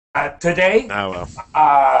Today, Oh,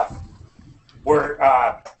 well. we're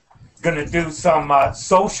going to do some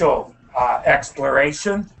social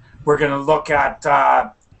exploration. We're going to look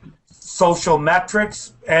at social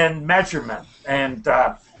metrics and measurement and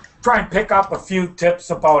try and pick up a few tips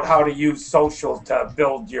about how to use social to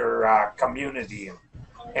build your community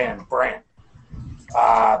and brand.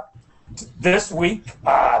 This week,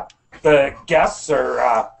 the guests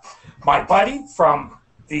are my buddy from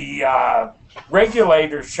the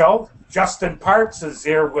Regulator Show. Justin Parks is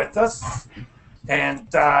here with us.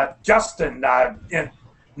 And Justin, now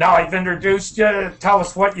I've introduced you. Tell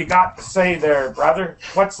us what you got to say there, brother.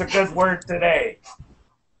 What's a good word today?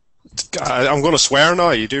 I'm going to swear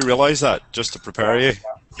now. You do realize that, just to prepare you.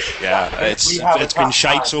 Yeah, it's been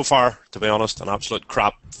shite so far, to be honest. An absolute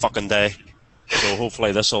crap fucking day. So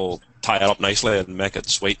hopefully this will tie it up nicely and make it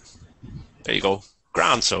sweet. There you go.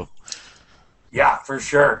 Grand, so. Yeah, for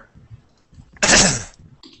sure.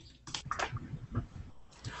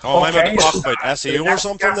 Oh, am I meant to talk about SEO or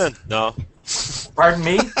something then? No. Pardon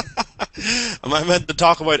me? Am I meant to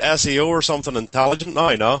talk about SEO or something intelligent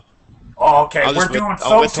now? No. Oh, okay, we're doing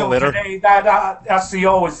social today. That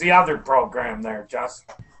SEO is the other program there,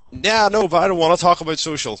 Justin. Yeah, no, but I don't want to talk about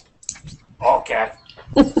social. Okay.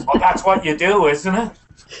 Well, that's what you do, isn't it?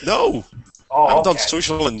 No. Oh, I haven't done okay.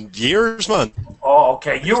 social in years, man. Oh,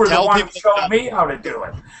 okay. You were the one who showed me how to do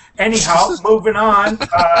it. Anyhow, moving on,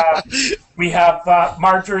 we have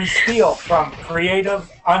Marjorie Steele from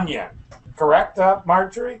Creative Onion. Correct,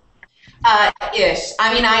 Marjorie? Ish.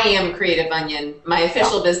 I mean, I am Creative Onion. My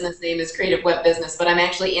official business name is Creative Web Business, but I'm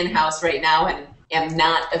actually in-house right now and am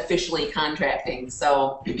not officially contracting.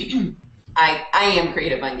 So I am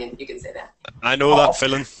Creative Onion. You can say that. I know that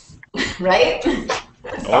feeling. Right?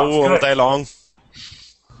 All day long.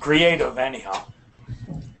 Creative, anyhow.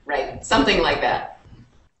 Right. Something like that.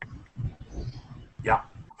 Yeah.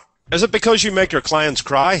 Is it because you make your clients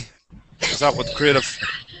cry? Is that what creative...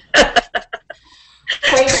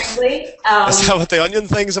 Quite frankly, is that what the Onion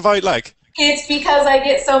thing's about, like? It's because I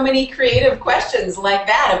get so many creative questions like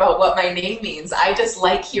that about what my name means. I just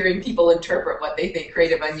like hearing people interpret what they think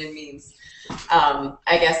Creative Onion means.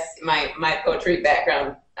 I guess my poetry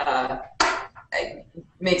background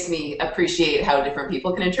makes me appreciate how different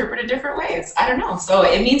people can interpret it different ways. I don't know. So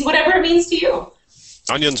it means whatever it means to you.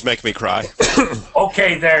 Onions make me cry.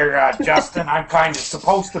 Okay there, Justin. I'm kind of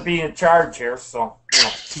supposed to be in charge here, so... You know.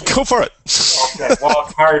 Go for it. Okay, well,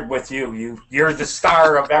 it's hard with you. You're the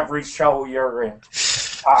star of every show you're in.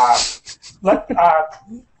 I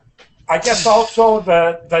guess also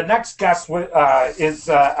the next guest is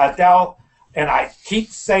Adele, and I keep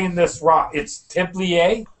saying this wrong. It's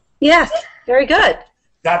Tiblier? Yes, very good.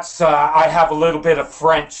 That's I have a little bit of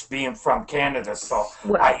French being from Canada, so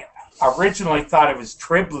Well. I originally thought it was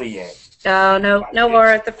Triblier. Oh, no more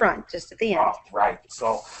at the front, just at the end. Oh, right.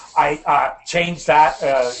 So I changed that.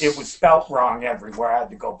 It was spelt wrong everywhere. I had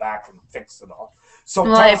to go back and fix it all. So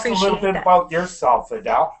Well, tell I us a little appreciate bit that. about yourself,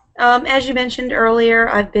 Adele. As you mentioned earlier,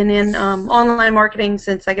 I've been in online marketing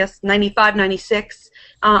since, I guess, 95, 96.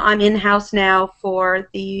 I'm in-house now for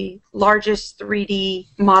the largest 3D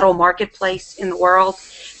model marketplace in the world.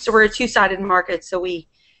 So we're a two-sided market, so we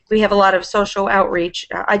have a lot of social outreach.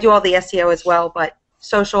 I do all the SEO as well, but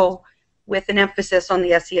social with an emphasis on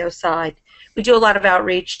the SEO side. We do a lot of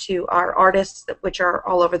outreach to our artists, which are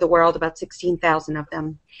all over the world, about 16,000 of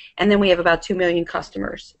them. And then we have about 2 million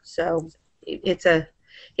customers. So it's an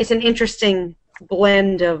interesting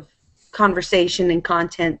blend of conversation and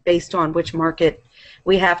content based on which market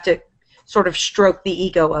we have to sort of stroke the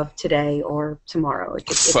ego of today or tomorrow.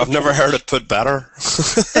 I've never heard it put better.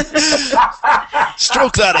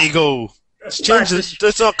 Stroke that ego. Let's change it.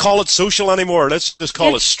 Let's not call it social anymore. Let's just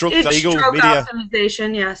call it stroke the ego stroke media.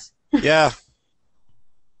 Optimization, yes. Yeah.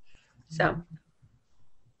 So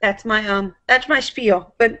that's my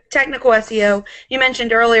spiel. But technical SEO, you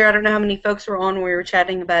mentioned earlier, I don't know how many folks were on when we were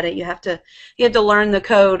chatting about it. You have to learn the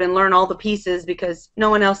code and learn all the pieces because no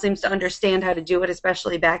one else seems to understand how to do it,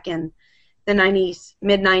 especially back in the 90s,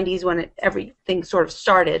 mid-90s when everything sort of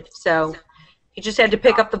started. So you just had to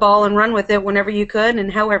pick up the ball and run with it whenever you could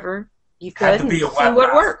and however you could and see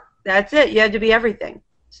what worked. That's it. You had to be everything.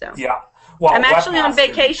 So yeah. Well, I'm actually on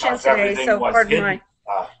vacation today, so pardon my...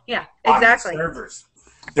 Yeah, exactly. Servers.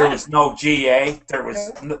 There was no GA. There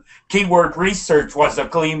was keyword research was a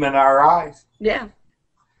gleam in our eyes. Yeah.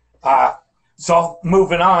 So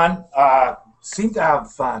moving on, seem to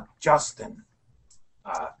have Justin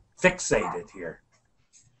fixated here.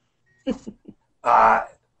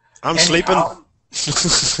 I'm sleeping.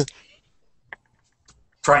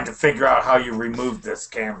 Trying to figure out how you remove this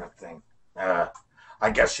camera thing. I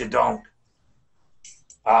guess you don't.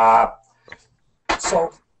 Uh,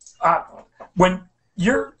 so when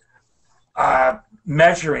you're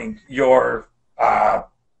measuring your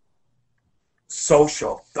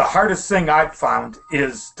social, the hardest thing I've found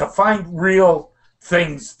is to find real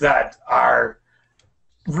things that are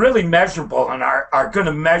really measurable and are going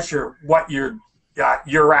to measure what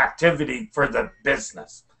your activity for the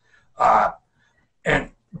business.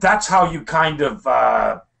 And that's how you kind of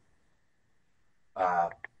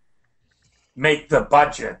make the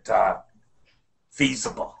budget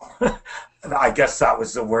feasible. I guess that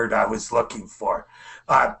was the word I was looking for.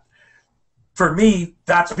 For me,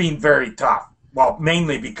 that's been very tough. Well,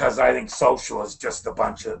 mainly because I think social is just a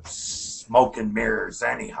bunch of smoke and mirrors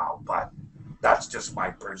anyhow, but that's just my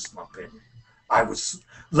personal opinion. I was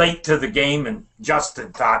late to the game, and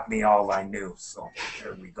Justin taught me all I knew, so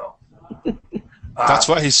there we go. That's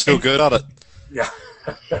why he's so good at it. Yeah.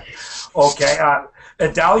 Okay.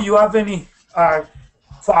 Adele, you have any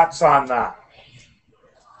thoughts on that?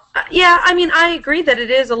 Yeah, I mean, I agree that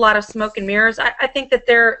it is a lot of smoke and mirrors. I think that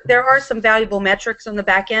there are some valuable metrics on the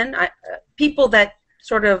back end. People that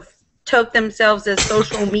sort of tote themselves as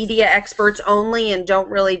social media experts only and don't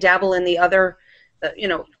really dabble in the other,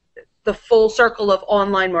 the full circle of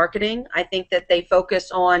online marketing. I think that they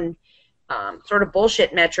focus on sort of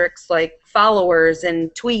bullshit metrics like followers and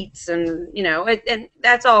tweets, and and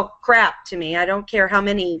that's all crap to me. I don't care how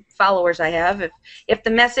many followers I have. If the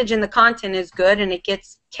message and the content is good and it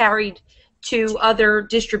gets carried to other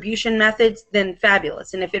distribution methods, then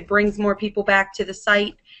fabulous. And if it brings more people back to the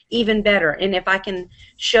site, even better. And if I can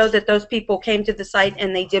show that those people came to the site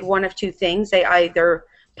and they did one of two things: they either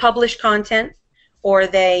publish content or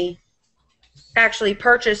they actually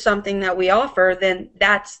purchase something that we offer, then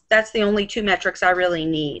that's the only two metrics I really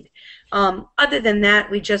need. Other than that,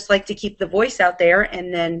 we just like to keep the voice out there,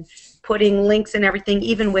 and then putting links and everything,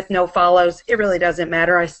 even with no follows, it really doesn't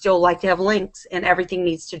matter. I still like to have links, and everything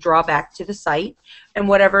needs to draw back to the site and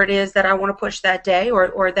whatever it is that I want to push that day,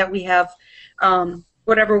 or that we have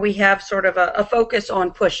whatever we have sort of a focus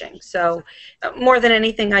on pushing. So more than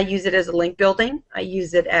anything, I use it as a link building. I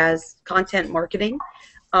use it as content marketing.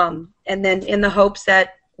 And then in the hopes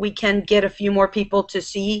that we can get a few more people to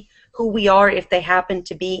see who we are if they happen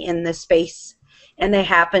to be in this space and they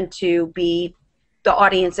happen to be the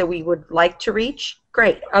audience that we would like to reach,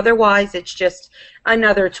 great. Otherwise, it's just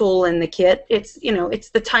another tool in the kit. It's, it's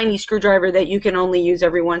the tiny screwdriver that you can only use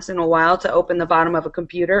every once in a while to open the bottom of a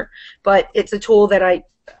computer, but it's a tool that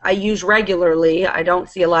I use regularly. I don't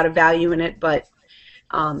see a lot of value in it, but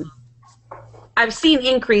I've seen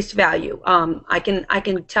increased value. I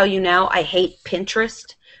can tell you now, I hate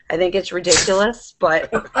Pinterest. I think it's ridiculous,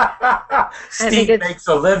 but Steve makes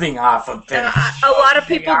a living off of Pinterest. A lot of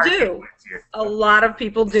people do. A lot of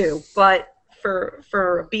people do, but for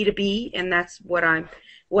B2B, and that's what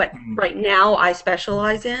right now I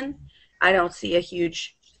specialize in, I don't see a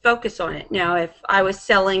huge focus on it. Now, if I was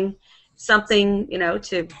selling something,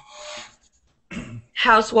 to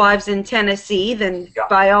housewives in Tennessee, then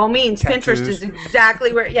by all means, tattoos. Pinterest is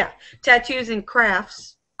exactly where, tattoos and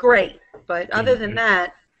crafts, great. But other than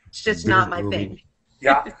that, it's just not my thing.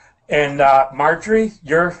 Yeah. And Marjorie,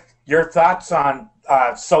 your thoughts on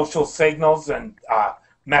social signals and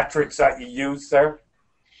metrics that you use there?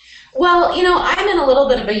 Well, I'm in a little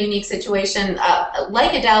bit of a unique situation.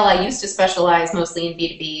 Like Adele, I used to specialize mostly in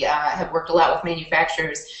B2B. I have worked a lot with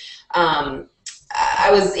manufacturers.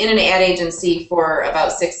 I was in an ad agency for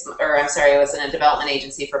about I was in a development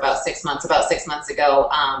agency for about 6 months, ago.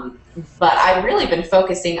 But I've really been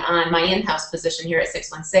focusing on my in-house position here at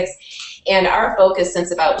 616. And our focus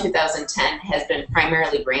since about 2010 has been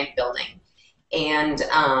primarily brand building. And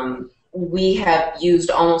we have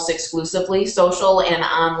used almost exclusively social and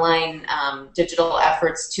online digital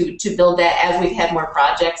efforts to build that. As we've had more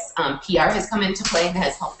projects, PR has come into play and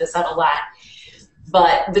has helped us out a lot.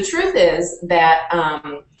 But the truth is that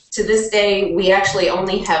to this day, we actually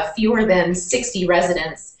only have fewer than 60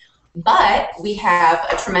 residents, but we have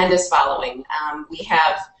a tremendous following. We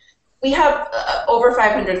have over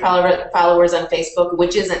 500 followers on Facebook,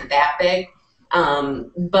 which isn't that big.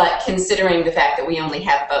 But considering the fact that we only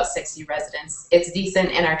have about 60 residents, it's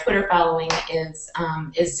decent, and our Twitter following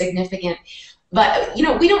is significant. But we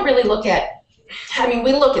don't really look at.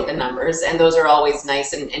 We look at the numbers, and those are always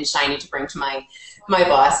nice and shiny to bring to my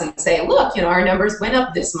boss and say, look, our numbers went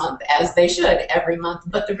up this month, as they should every month.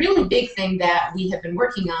 But the really big thing that we have been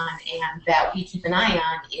working on and that we keep an eye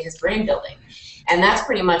on is brand building. And that's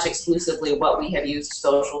pretty much exclusively what we have used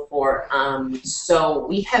social for. So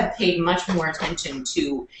we have paid much more attention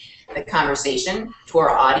to the conversation, to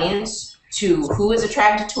our audience, to who is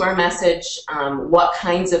attracted to our message, what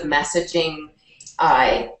kinds of messaging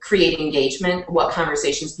create engagement, what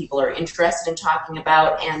conversations people are interested in talking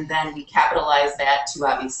about, and then we capitalize that to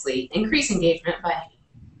obviously increase engagement by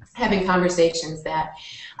having conversations that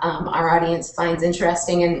our audience finds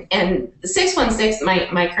interesting. And the 616,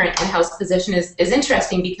 my current in-house position, is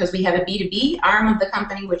interesting because we have a B2B arm of the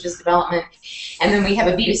company, which is development, and then we have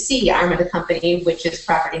a B2C arm of the company, which is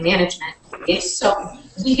property management. So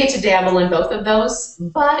we get to dabble in both of those,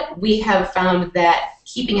 but we have found that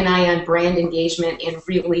keeping an eye on brand engagement and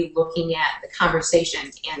really looking at the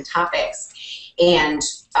conversations and topics and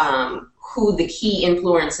who the key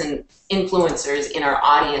influencers in our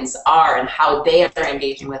audience are and how they are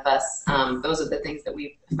engaging with us, those are the things that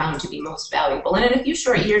we've found to be most valuable. And in a few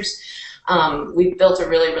short years, we've built a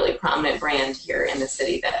really, really prominent brand here in the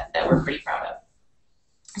city that we're pretty proud of.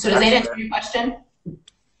 So does that answer your question?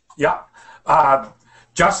 Yeah.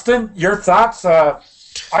 Justin, your thoughts?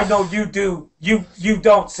 I know you do. You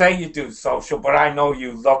don't say you do social, but I know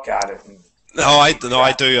you look at it. I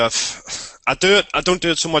do. I do it. I don't do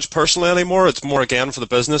it so much personally anymore. It's more again for the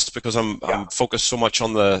business because I'm focused so much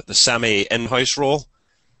on the semi in-house role.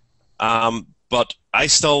 But I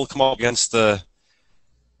still come up against the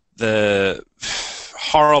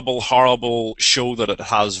horrible show that it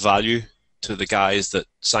has value to the guys that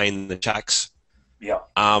sign the checks. Yeah.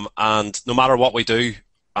 And no matter what we do,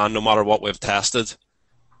 and no matter what we've tested,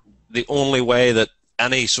 the only way that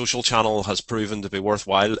any social channel has proven to be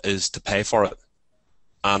worthwhile is to pay for it.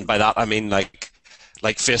 And by that I mean like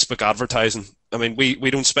Facebook advertising. I mean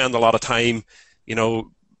we don't spend a lot of time,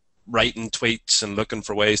 writing tweets and looking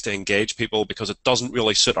for ways to engage people because it doesn't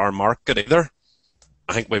really suit our market either.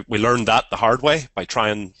 I think we learned that the hard way by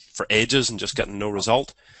trying for ages and just getting no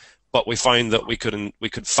result. But we found that we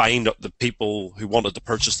could find the people who wanted to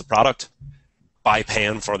purchase the product by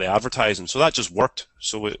paying for the advertising. So that just worked.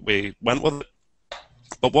 So we went with it.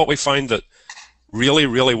 But what we found that really,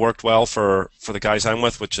 really worked well for the guys I'm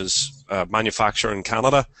with, which is a manufacturer in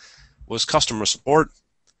Canada, was customer support.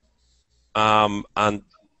 And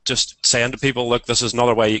just saying to people, look, this is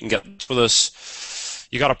another way you can get with us.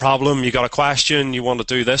 You got a problem, you got a question, you want to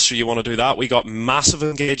do this or you want to do that. We got massive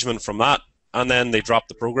engagement from that. And then they dropped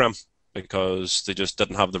the program because they just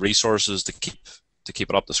didn't have the resources to keep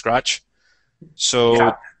it up to scratch.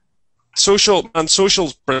 So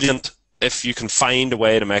social's brilliant if you can find a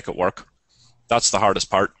way to make it work. That's the hardest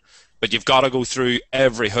part. But you've got to go through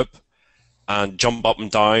every hoop and jump up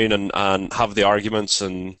and down and have the arguments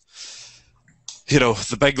and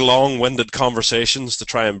the big long-winded conversations to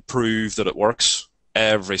try and prove that it works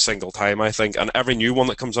every single time, I think. And every new one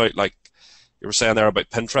that comes out, like you were saying there about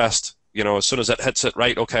Pinterest, as soon as it hits it,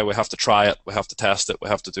 right, okay, we have to try it, we have to test it, we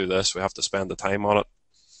have to do this, we have to spend the time on it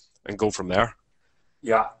and go from there.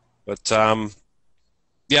 Yeah. But, no,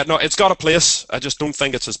 it's got a place. I just don't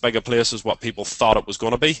think it's as big a place as what people thought it was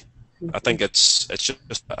going to be. I think it's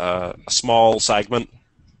just a small segment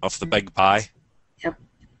of the big pie. Yep.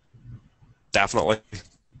 Definitely.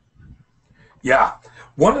 Yeah.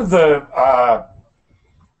 One of the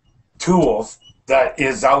tools that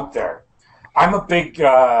is out there, I'm a big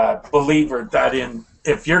believer that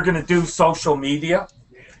if you're going to do social media,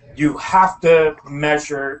 you have to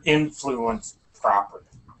measure influence properly.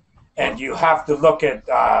 And you have to look at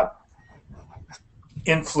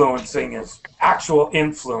influencing as actual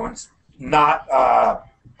influence, not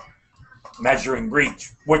measuring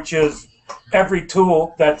reach, which is every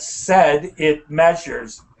tool that said it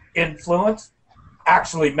measures influence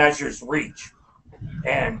actually measures reach.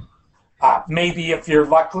 And maybe if you're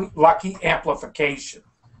lucky, amplification.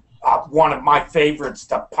 One of my favorites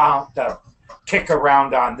to kick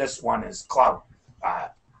around on this one is clout.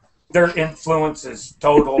 Their influence is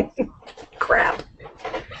total crap.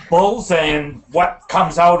 Bulls, and what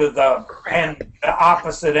comes out of the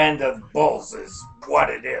opposite end of bulls is what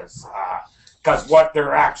it is. Because what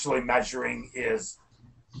they're actually measuring is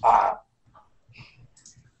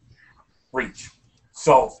reach.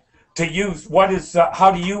 So to use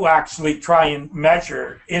how do you actually try and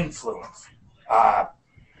measure influence?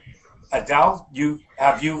 Adele,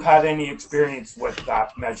 have you had any experience with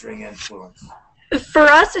measuring influence? For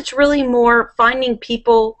us, it's really more finding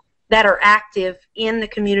people that are active in the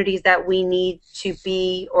communities that we need to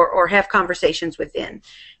be or have conversations within.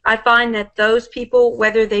 I find that those people,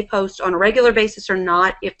 whether they post on a regular basis or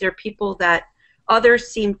not, if they're people that others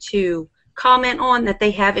seem to comment on, that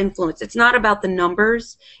they have influence. It's not about the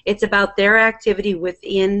numbers. It's about their activity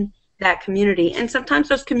within that community. And sometimes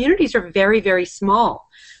those communities are very, very small.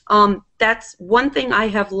 That's one thing I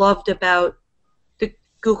have loved about the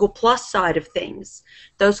Google Plus side of things.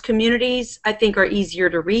 Those communities, I think, are easier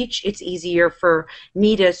to reach. It's easier for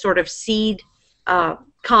me to sort of seed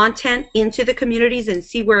content into the communities and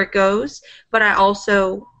see where it goes, but I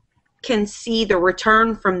also can see the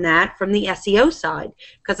return from that from the SEO side,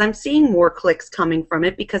 because I'm seeing more clicks coming from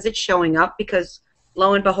it because it's showing up, because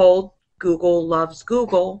lo and behold, Google loves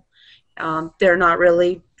Google. They're not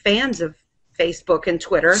really fans of Facebook and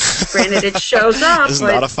Twitter. Granted, it shows up. Isn't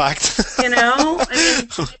that a fact? You know, I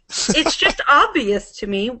mean, it's just obvious to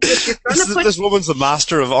me. If you're gonna put, this woman's the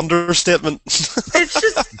master of understatement.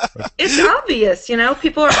 it's obvious, you know.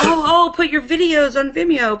 People are, put your videos on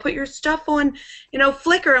Vimeo, put your stuff on,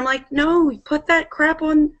 Flickr. I'm like, no, put that crap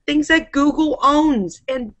on things that Google owns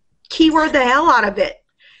and keyword the hell out of it.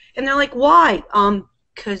 And they're like, why?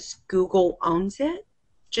 Because Google owns it.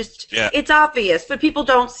 It's obvious, but people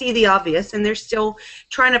don't see the obvious, and they're still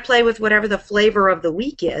trying to play with whatever the flavor of the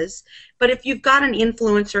week is. But if you've got an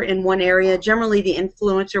influencer in one area, generally the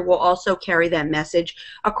influencer will also carry that message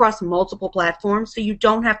across multiple platforms, so you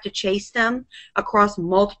don't have to chase them across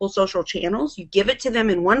multiple social channels. You give it to them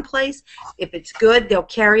in one place. If it's good, they'll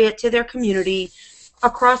carry it to their community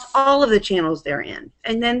across all of the channels they're in.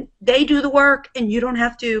 And then they do the work, and you don't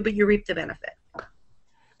have to, but you reap the benefit.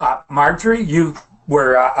 Marjorie, you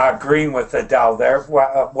were agreeing with Adele there.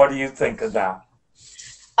 What do you think of that?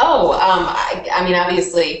 I mean,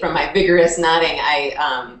 obviously, from my vigorous nodding,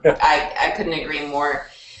 I couldn't agree more.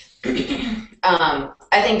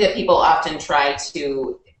 I think that people often try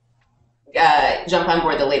to jump on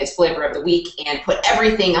board the latest flavor of the week and put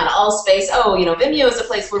everything on all space. Vimeo is a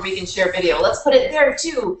place where we can share video. Let's put it there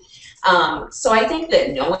too. So I think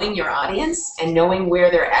that knowing your audience and knowing where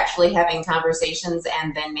they're actually having conversations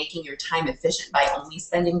and then making your time efficient by only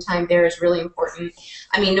spending time there is really important.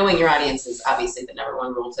 I mean, knowing your audience is obviously the number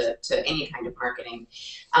one rule to any kind of marketing.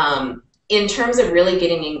 In terms of really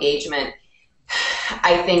getting engagement,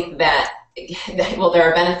 I think that there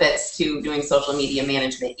are benefits to doing social media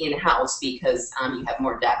management in-house because you have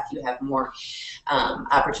more depth, you have more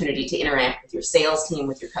opportunity to interact with your sales team,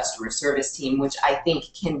 with your customer service team, which I think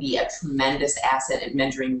can be a tremendous asset in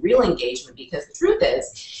measuring real engagement, because the truth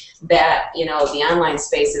is that the online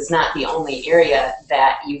space is not the only area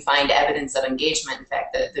that you find evidence of engagement. In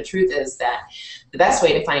fact, the truth is that the best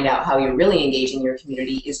way to find out how you're really engaging your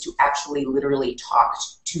community is to actually literally talk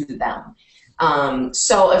to them.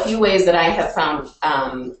 So a few ways that I have found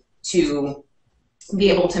to be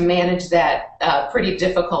able to manage that pretty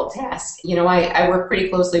difficult task. I work pretty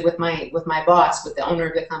closely with my boss, with the owner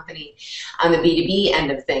of the company, on the B2B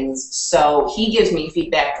end of things. So he gives me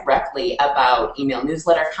feedback directly about email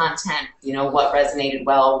newsletter content, what resonated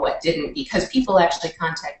well, what didn't, because people actually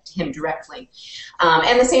contact him directly.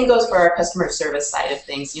 And the same goes for our customer service side of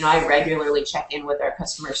things. I regularly check in with our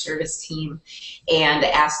customer service team and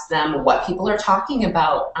ask them what people are talking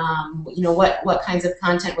about, what kinds of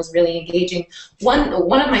content was really engaging.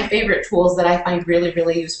 One of my favorite tools that I find really,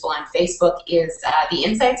 really useful on Facebook is the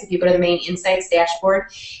Insights. If you go to the main Insights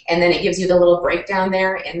dashboard, and then it gives you the little breakdown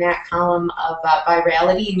there in that column of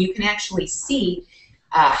virality, and you can actually see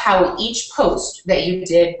how each post that you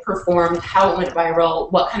did performed, how it went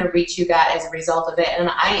viral, what kind of reach you got as a result of it. And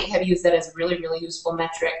I have used that as a really, really useful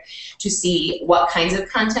metric to see what kinds of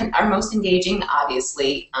content are most engaging.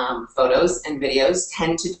 Obviously, photos and videos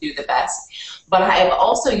tend to do the best. But I have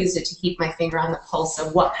also used it to keep my finger on the pulse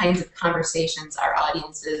of what kinds of conversations our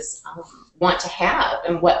audiences want to have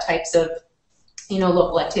and what types of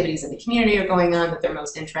local activities in the community are going on that they're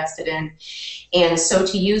most interested in. And so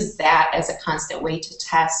to use that as a constant way to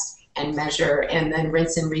test and measure and then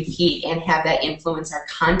rinse and repeat and have that influence our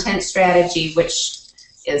content strategy, which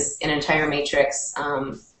is an entire matrix.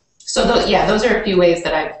 So those are a few ways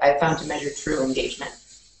that I've found to measure true engagement.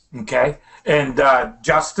 Okay. And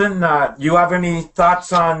Justin, you have any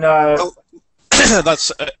thoughts on...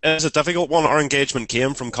 That's a difficult one. Our engagement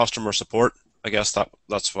came from customer support. I guess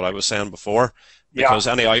that's what I was saying before. Because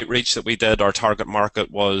any outreach that we did, our target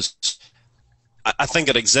market was, I think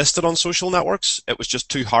it existed on social networks. It was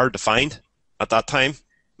just too hard to find at that time.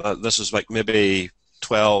 This was like maybe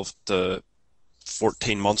 12 to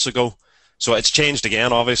 14 months ago. So it's changed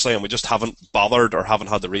again, obviously, and we just haven't bothered or haven't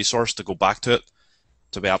had the resource to go back to it,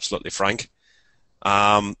 to be absolutely frank.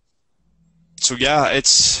 So yeah,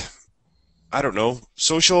 I don't know.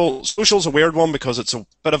 Social's a weird one because it's a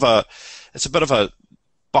bit of a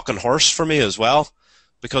bucking horse for me as well,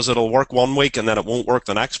 because it'll work one week and then it won't work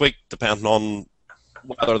the next week, depending on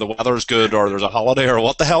whether the weather's good or there's a holiday or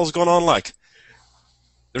what the hell's going on. Like,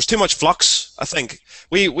 there's too much flux. I think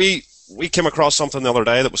we came across something the other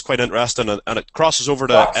day that was quite interesting, and it crosses over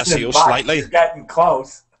to SEO slightly. You're getting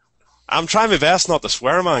close. I'm trying my best not to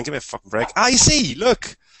swear, man. Give me a fucking break. I see.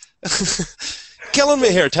 Look, killing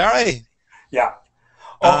me here, Terry. Yeah.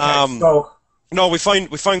 Okay. So No, we found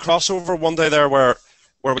crossover one day there where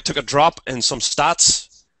we took a drop in some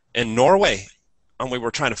stats in Norway, and we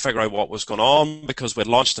were trying to figure out what was going on because we'd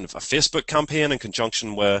launched a Facebook campaign in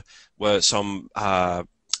conjunction with some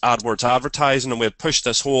AdWords advertising, and we had pushed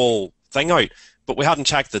this whole thing out, but we hadn't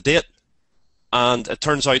checked the date, and it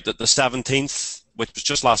turns out that the 17th, which was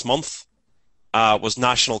just last month, was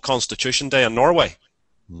National Constitution Day in Norway.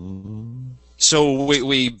 So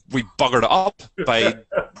we buggered it up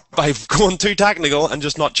by going too technical and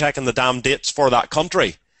just not checking the damn dates for that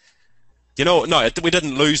country. You know, no, we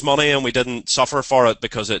didn't lose money and we didn't suffer for it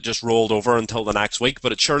because it just rolled over until the next week,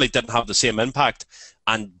 but it surely didn't have the same impact.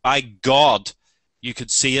 And by God, you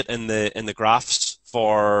could see it in the graphs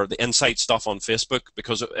for the insight stuff on Facebook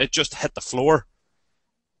because it just hit the floor.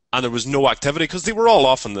 And there was no activity because they were all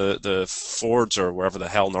off in the Fords or wherever the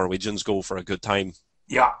hell Norwegians go for a good time.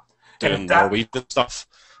 Yeah. Doing Norwegian stuff.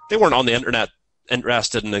 They weren't on the internet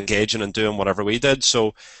interested in engaging and doing whatever we did.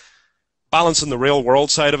 So balancing the real world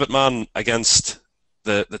side of it, man, against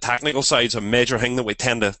the technical side is a major thing that we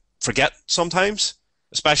tend to forget sometimes.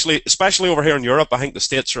 Especially over here in Europe. I think the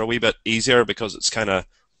States are a wee bit easier because it's kind of,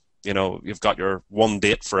 you know, you've got your one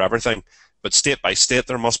date for everything. But state by state,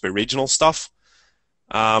 there must be regional stuff.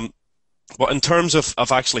 But in terms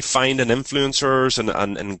of actually finding influencers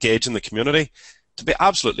and engaging the community, to be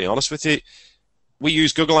absolutely honest with you, we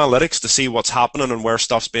use Google Analytics to see what's happening and where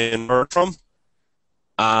stuff's being heard from.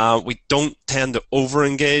 We don't tend to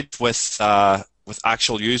over-engage with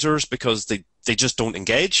actual users because they just don't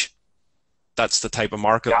engage. That's the type of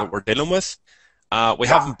market that we're dealing with. We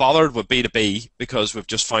haven't bothered with B2B because we've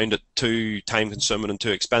just found it too time-consuming and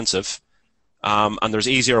too expensive. And there's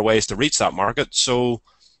easier ways to reach that market. So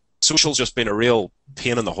social's just been a real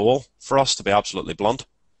pain in the hole for us, to be absolutely blunt.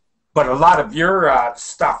 But a lot of your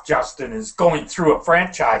stuff, Justin, is going through a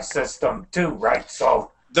franchise system too, right?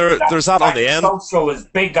 So there's that on the end. Social is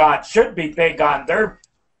should be big on their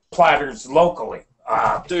platters locally.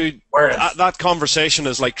 Dude, that conversation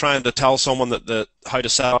is like trying to tell someone that how to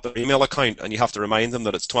set up an email account, and you have to remind them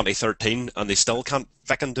that it's 2013, and they still can't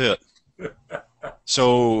fucking do it.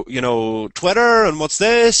 So, you know, Twitter and what's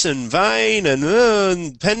this and Vine and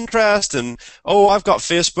Pinterest and I've got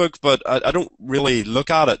Facebook, but I don't really look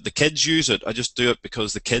at it. The kids use it. I just do it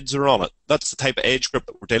because the kids are on it. That's the type of age group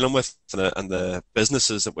that we're dealing with and the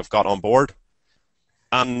businesses that we've got on board.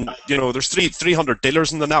 And, you know, there's 300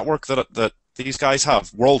 dealers in the network that these guys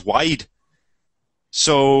have worldwide.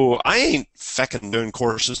 So I ain't fucking doing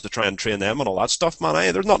courses to try and train them and all that stuff,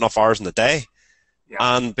 man. There's not enough hours in the day. Yeah.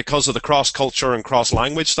 And because of the cross-culture and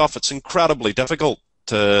cross-language stuff, it's incredibly difficult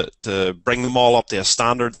to bring them all up to a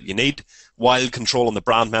standard that you need while controlling the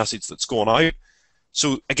brand message that's going out.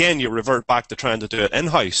 So, again, you revert back to trying to do it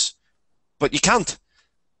in-house. But you can't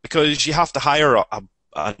because you have to hire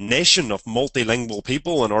a nation of multilingual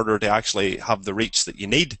people in order to actually have the reach that you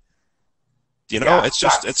need. You know,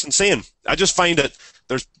 it's insane. I just find that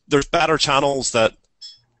there's better channels that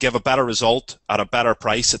give a better result at a better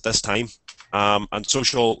price at this time. And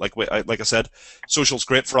social, like I said, social's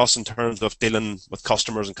great for us in terms of dealing with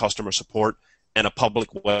customers and customer support in a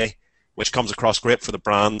public way, which comes across great for the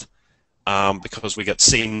brand because we get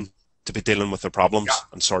seen to be dealing with their problems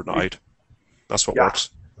and sorting it out. That's what works.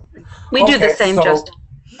 We do the same, Justin.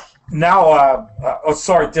 Now,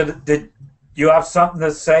 sorry, did you have something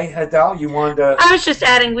to say, Adele? You wanted to... I was just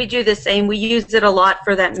adding, we do the same. We use it a lot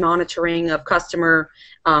for that monitoring of customer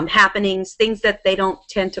happenings, things that they don't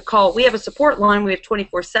tend to call. We have a support line. We have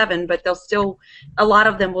 24/7, but they'll still, a lot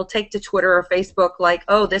of them will take to Twitter or Facebook like,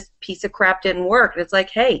 oh, this piece of crap didn't work. And it's like,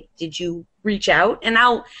 hey, did you reach out? And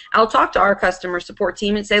I'll talk to our customer support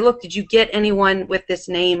team and say, look, did you get anyone with this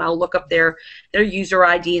name? I'll look up their user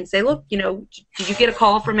ID and say, look, you know, did you get a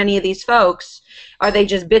call from any of these folks? Are they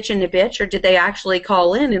just bitching to bitch, or did they actually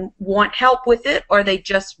call in and want help with it? Or are they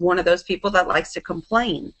just one of those people that likes to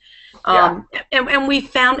complain? And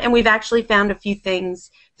we've actually found a few things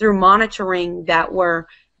through monitoring that were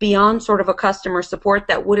beyond sort of a customer support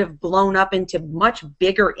that would have blown up into much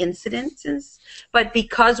bigger incidences. But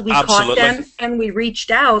because we caught them and we reached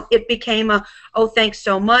out, it became oh, thanks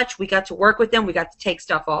so much. We got to work with them. We got to take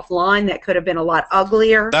stuff offline that could have been a lot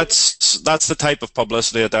uglier. That's the type of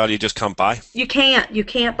publicity, Adele, you just can't buy. You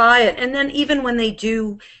can't buy it. And then even when they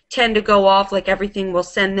do tend to go off, like everything we'll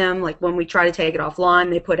send them, like when we try to take it offline,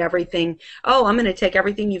 they put everything, oh, I'm going to take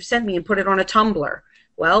everything you've sent me and put it on a Tumblr.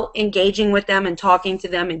 Well, engaging with them and talking to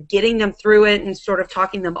them and getting them through it and sort of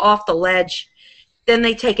talking them off the ledge, then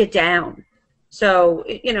they take it down. So,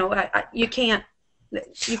 you know, you can't put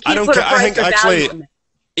a price or value on it.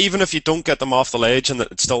 Even if you don't get them off the ledge and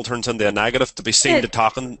it still turns into a negative, to be seen to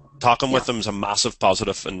talking with them is a massive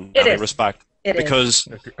positive in any respect. Because,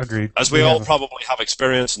 agreed. as we all probably have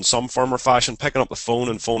experience in some form or fashion, picking up the phone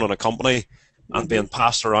and phoning a company and being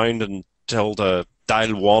passed around and told to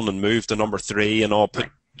dial 1 and move to number 3 and all put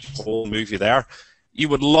whole move you there. You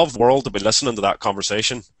would love the world to be listening to that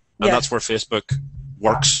conversation, and that's where Facebook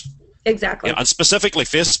works. Exactly. Yeah, and specifically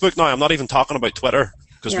Facebook now. I'm not even talking about Twitter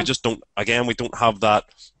because we just don't. Again, we don't have that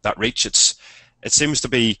reach. It seems to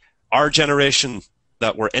be our generation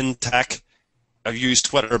that we're in tech. I've used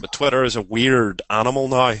Twitter, but Twitter is a weird animal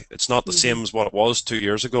now. It's not the same as what it was 2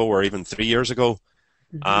 years ago or even 3 years ago.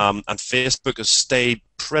 And Facebook has stayed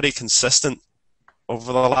pretty consistent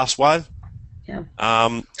over the last while.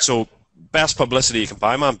 Yeah. So best publicity you can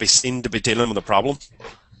buy, man, be seen to be dealing with a problem.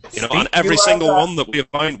 You know, and every single one that we have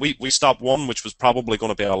found, we stopped one which was probably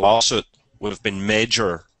going to be a lawsuit. Would have been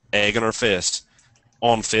major egg in our face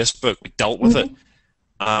on Facebook. We dealt with it,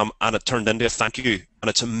 and it turned into a thank you. And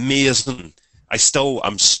it's amazing.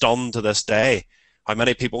 I'm stunned to this day how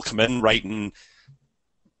many people come in writing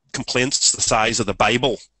complaints the size of the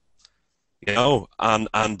Bible, you know,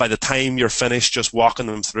 and by the time you're finished just walking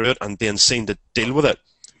them through it and being seen to deal with it,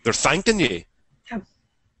 they're thanking you. Yeah.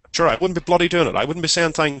 Sure, I wouldn't be bloody doing it. I wouldn't be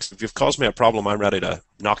saying thanks. If you've caused me a problem, I'm ready to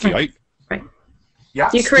knock you out. Right. Yeah.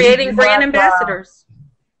 You're creating brand ambassadors.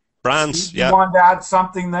 Brands, You want to add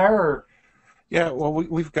something there? Or? Yeah, well,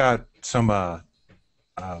 we've got some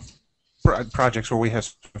projects where we have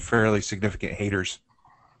fairly significant haters,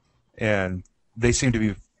 and they seem to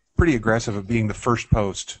be pretty aggressive at being the first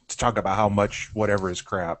post to talk about how much whatever is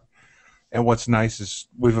crap. And what's nice is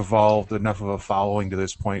we've evolved enough of a following to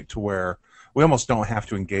this point to where we almost don't have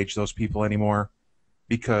to engage those people anymore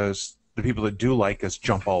because the people that do like us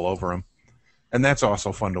jump all over them. And that's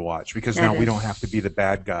also fun to watch because now we don't have to be the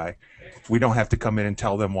bad guy. We don't have to come in and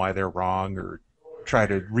tell them why they're wrong or try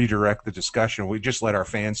to redirect the discussion. We just let our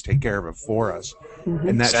fans take care of it for us.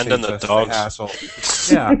 And that saves us the hassle.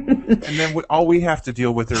 Yeah. And then all we have to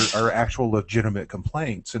deal with are actual legitimate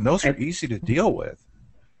complaints, and those are easy to deal with.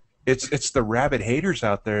 It's the rabid haters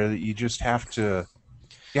out there that you just have to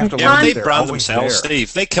learn. They brand themselves,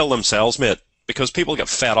 Steve. They kill themselves, mate, because people get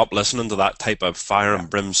fed up listening to that type of fire and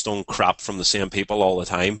brimstone crap from the same people all the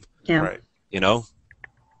time. Yeah. Right. You know?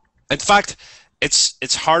 In fact,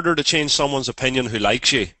 it's harder to change someone's opinion who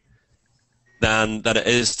likes you than it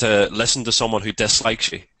is to listen to someone who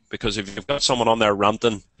dislikes you. Because if you've got someone on there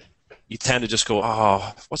ranting, you tend to just go,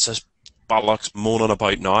 oh, what's this bollocks moaning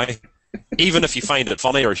about now? Even if you find it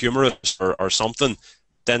funny or humorous or something,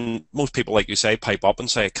 then most people, like you say, pipe up and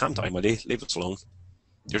say, calm down, will you? Leave us alone.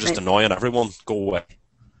 You're just annoying everyone. Go away.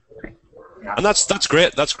 And that's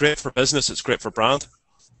great. That's great for business. It's great for brand.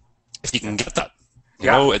 If you can get that. You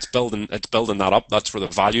know, it's building that up. That's where the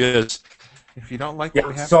value is. If you don't like what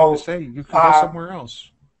we have to say, you can go somewhere else.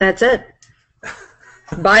 That's it.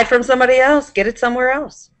 Buy from somebody else. Get it somewhere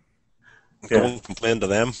else. Go and complain to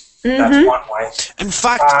them. That's one way. In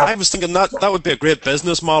fact, I was thinking that would be a great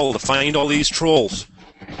business model to find all these trolls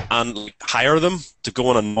and hire them to go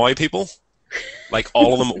and annoy people, like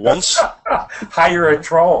all of them at once. Hire a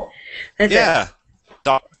troll. That's it.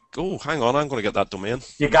 Oh, hang on, I'm going to get that domain.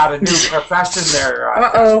 You got a new profession there.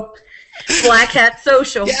 Uh-oh. Black Hat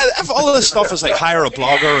Social. Yeah, if all of this stuff is like hire a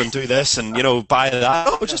blogger and do this and, buy that,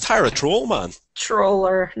 no, just hire a troll, man.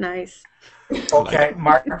 Troller, nice. Okay,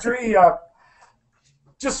 Marjorie,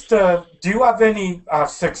 do you have any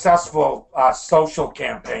successful social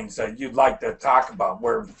campaigns that you'd like to talk about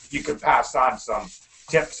where you could pass on some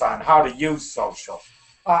tips on how to use social?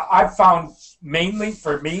 I've found mainly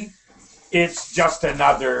for me, it's just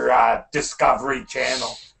another Discovery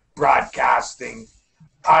Channel broadcasting.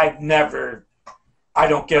 I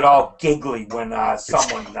don't get all giggly when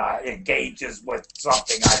someone engages with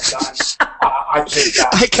something I've done. I think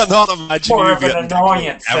I cannot imagine more you of an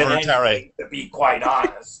annoyance than ever, anything, to be quite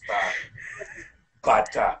honest.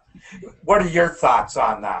 But what are your thoughts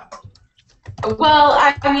on that? Well,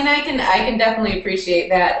 I can definitely appreciate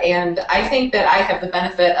that, and I think that I have the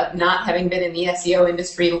benefit of not having been in the SEO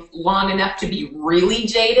industry long enough to be really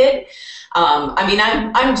jaded.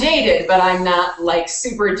 I'm jaded, but I'm not like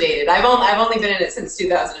super jaded. I've only been in it since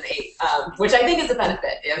 2008, which I think is a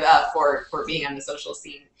benefit for being on the social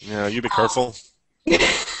scene. Yeah, you be careful.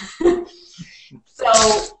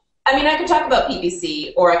 So, I could talk about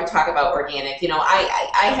PPC or I could talk about organic.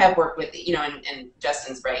 I have worked with, and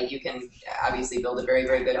Justin's right. You can obviously build a very,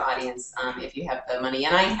 very good audience if you have the money.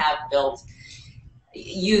 And I have built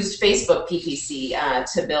used Facebook PPC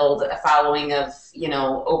to build a following of,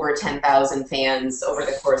 over 10,000 fans over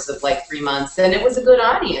the course of like 3 months. And it was a good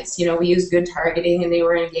audience. We used good targeting and they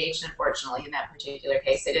were engaged. Unfortunately, in that particular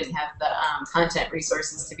case, they didn't have the content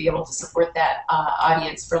resources to be able to support that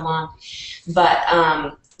audience for long. But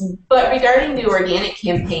regarding the organic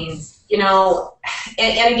campaigns,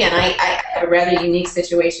 and again, I have a rather unique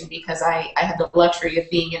situation because I have the luxury of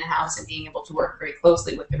being in-house and being able to work very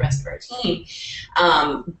closely with the rest of our team.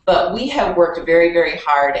 But we have worked very, very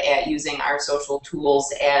hard at using our social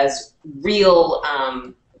tools as real,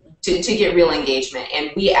 to get real engagement.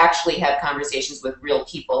 And we actually have conversations with real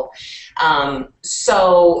people.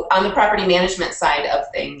 So on the property management side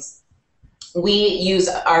of things, we use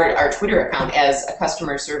our Twitter account as a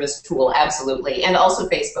customer service tool, absolutely, and also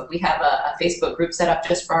Facebook. We have a Facebook group set up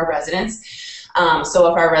just for our residents.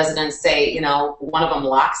 So if our residents say, one of them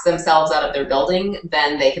locks themselves out of their building,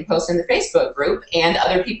 then they can post in the Facebook group, and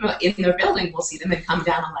other people in their building will see them and come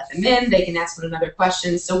down and let them in. They can ask them another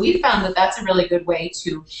question. So we found that that's a really good way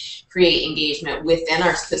to create engagement within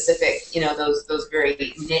our specific, those very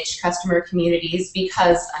niche customer communities,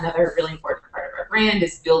 because another really important part of our brand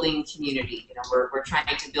is building community. We're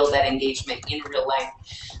trying to build that engagement in real life.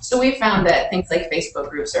 So we found that things like Facebook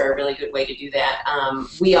groups are a really good way to do that.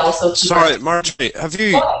 We also Sorry, Marjorie,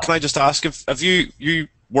 can I just ask if you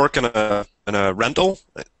work in a rental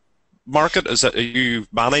market? Is that you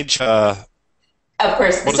manage? Of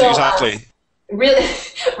course. What is it exactly? Really,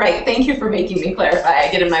 right. Thank you for making me clarify. I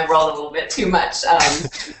get in my role a little bit too much,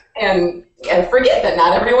 and forget that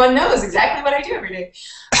not everyone knows exactly what I do every day.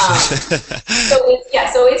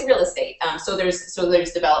 So it's real estate. So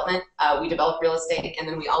there's development. We develop real estate, and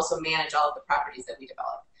then we also manage all of the properties that we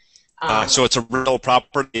develop. So it's a real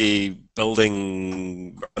property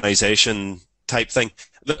building organization type thing.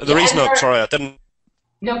 The reason I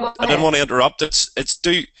didn't want to interrupt. It's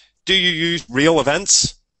do you use real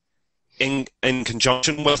events in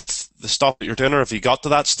conjunction with the stuff that you're doing, or have you got to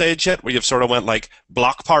that stage yet where you've sort of went like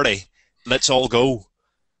block party, let's all go?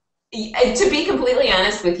 To be completely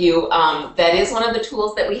honest with you, that is one of the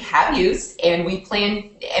tools that we have used, and we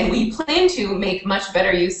plan to make much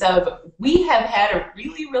better use of. We have had a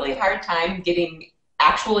really, really hard time getting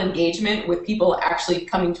actual engagement with people actually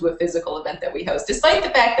coming to a physical event that we host, despite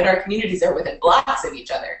the fact that our communities are within blocks of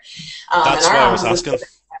each other. That's what I was asking.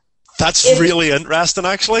 That's really interesting,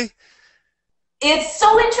 actually. It's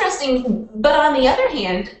so interesting, but on the other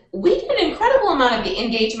hand, we get an incredible amount of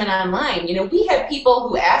engagement online. We have people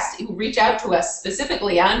who reach out to us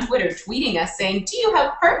specifically on Twitter, tweeting us saying, "Do you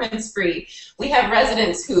have apartments free?" We have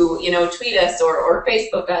residents who, tweet us or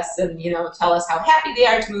Facebook us and, tell us how happy they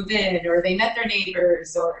are to move in, or they met their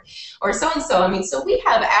neighbors, or so and so. I mean, so we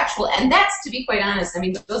have actual, and that's, to be quite honest, I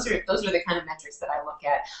mean, those are the kind of metrics that I look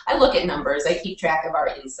at. I look at numbers. I keep track of our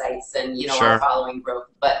insights and, Sure. our following growth,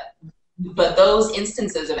 but those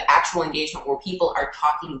instances of actual engagement where people are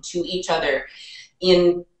talking to each other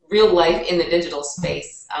in real life in the digital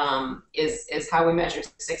space is how we measure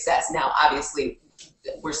success. Now, obviously,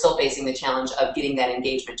 we're still facing the challenge of getting that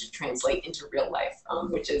engagement to translate into real life,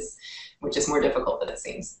 which is more difficult than it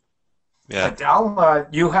seems. Yeah. Adele,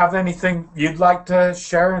 you have anything you'd like to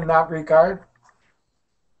share in that regard?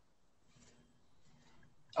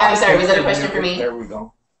 I'm sorry, was that a question for me? There we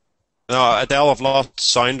go. No, Adele, I've lost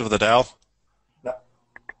sound with Adele. No.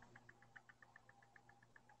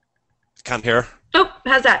 Can't hear. Oh,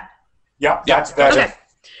 how's that? Yeah, that's better.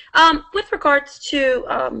 Okay. With regards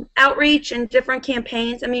to outreach and different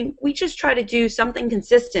campaigns, I mean, we just try to do something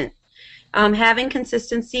consistent. Having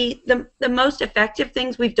consistency, the most effective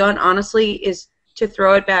things we've done, honestly, is to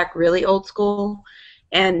throw it back really old school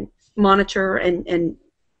and monitor and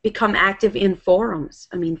become active in forums.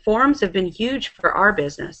 I mean, forums have been huge for our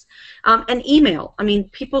business. And email. I mean,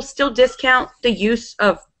 people still discount the use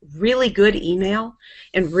of really good email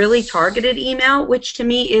and really targeted email, which to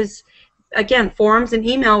me is, again, forums and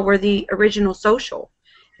email were the original social.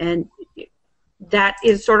 And that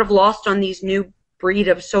is sort of lost on these new breed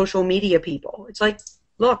of social media people. It's like,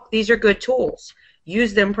 look, these are good tools.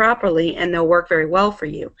 Use them properly and they'll work very well for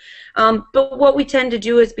you. But what we tend to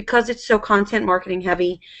do is, because it's so content marketing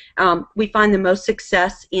heavy, we find the most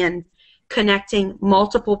success in connecting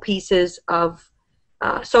multiple pieces of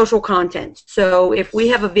social content. So if we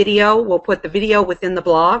have a video, we'll put the video within the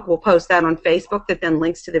blog. We'll post that on Facebook that then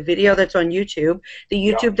links to the video that's on YouTube. The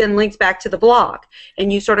YouTube then links back to the blog.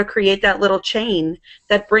 And you sort of create that little chain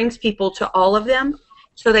that brings people to all of them,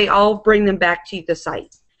 so they all bring them back to the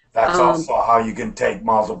site. That's also how you can take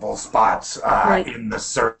multiple spots right. in the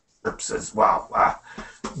SERPs as well.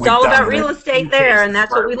 It's all about real estate there, and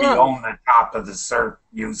that's what we love. We own the top of the SERP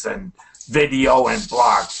using video and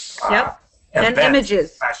blogs. Yep. And events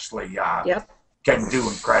images. especially Yep. can do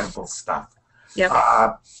incredible stuff. Yep.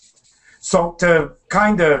 So to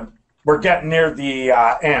we're getting near the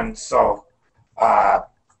end, so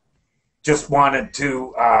just wanted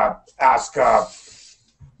to ask,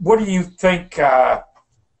 what do you think,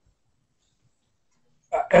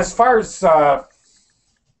 as far as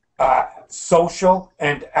social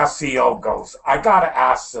and SEO goes? I got to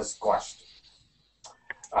ask this question.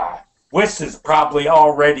 Wiss is probably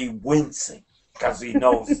already wincing because he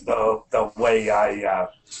knows the way I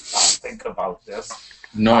think about this.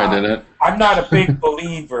 No, I didn't. I'm not a big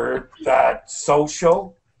believer that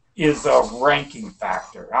social is a ranking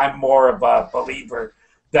factor. I'm more of a believer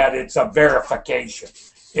that it's a verification.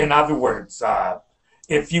 In other words,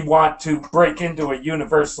 if you want to break into a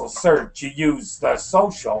universal search, you use the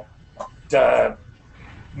social to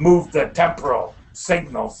move the temporal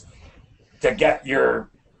signals to get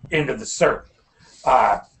into the search.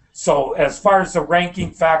 So as far as the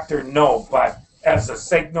ranking factor, no, but as a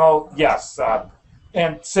signal, yes.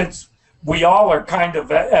 And since we all are kind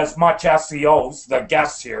of as much SEOs, the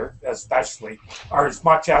guests here especially, are as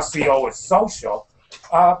much SEO as social,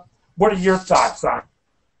 what are your thoughts on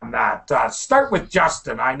that? Start with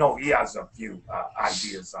Justin. I know he has a few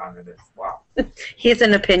ideas on it as well. He has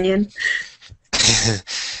an opinion.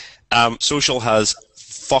 Social has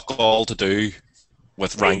fuck all to do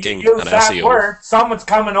with ranking Use and that SEO. word. Someone's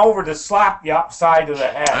coming over to slap you upside of the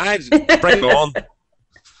head. Bring it on.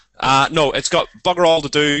 No, it's got bugger all to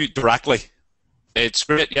do directly. It's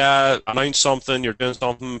great, yeah, announce something, you're doing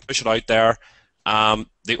something, push it out there.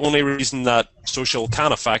 The only reason that social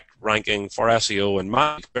can affect ranking for SEO, in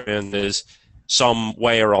my experience, is some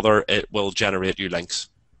way or other it will generate you links.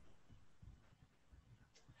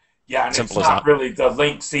 Yeah, and Simple it's as not that. really the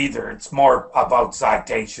links either. It's more about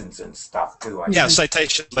citations and stuff too. Yeah,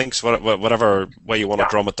 citation links, whatever way you want to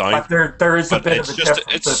drum it down. But there is a But bit of it's a just-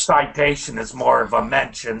 difference. The citation is more of a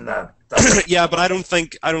mention. Yeah, but I don't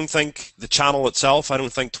think the channel itself. I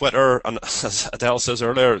don't think Twitter, and as Adele says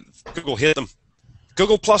earlier, Google hate them.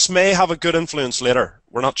 Google Plus may have a good influence later.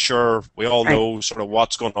 We're not sure. We all know sort of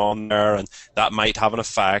what's going on there, and that might have an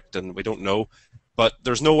effect, and we don't know. But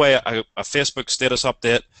there's no way a Facebook status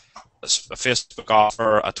update, a Facebook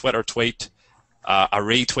offer, a Twitter tweet, a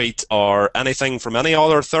retweet, or anything from any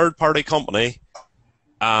other third-party company,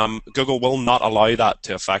 Google will not allow that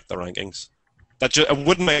to affect the rankings. It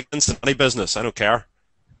wouldn't make sense in any business. I don't care.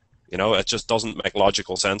 It just doesn't make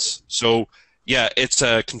logical sense. So, yeah, it's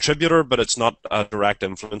a contributor, but it's not a direct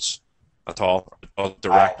influence at all, a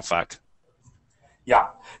direct effect. Yeah,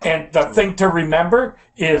 and the thing to remember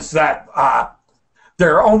is that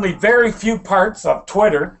there are only very few parts of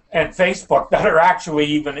Twitter and Facebook that are actually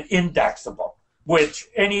even indexable, which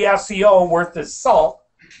any SEO worth his salt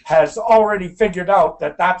has already figured out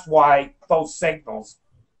that that's why those signals,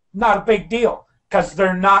 not a big deal, because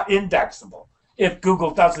they're not indexable. If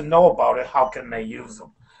Google doesn't know about it, how can they use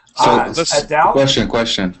them? So, Adele?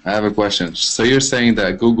 question. I have a question. So you're saying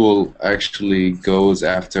that Google actually goes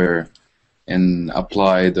after and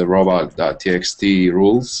apply the robot.txt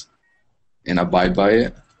rules and abide by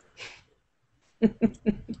it?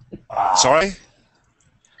 Sorry?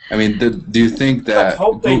 I mean, do you think that... I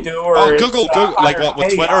hope they do. Or Google, like what with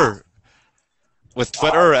chaos. Twitter. With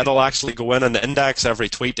Twitter, it'll actually go in and index every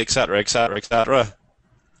tweet, etc., etc., etc.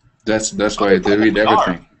 That's why they read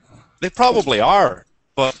everything. They probably are,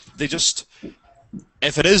 but they just...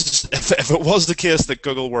 If it was the case that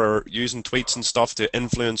Google were using tweets and stuff to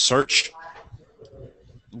influence search,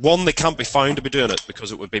 one, they can't be found to be doing it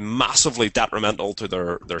because it would be massively detrimental to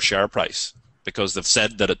their share price, because they've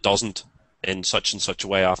said that it doesn't in such and such a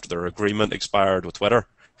way after their agreement expired with Twitter.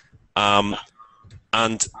 And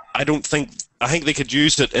I think they could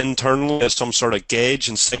use it internally as some sort of gauge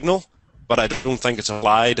and signal, but I don't think it's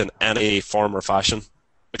applied in any form or fashion.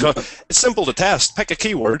 Because it's simple to test. Pick a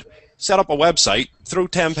keyword, set up a website, throw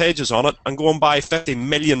 10 pages on it, and go and buy 50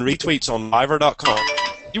 million retweets on Fiverr.com.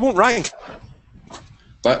 You won't rank.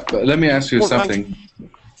 But let me ask you something.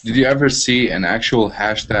 Did you ever see an actual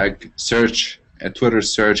hashtag search, a Twitter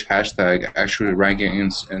search hashtag actually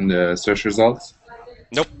ranking in the search results?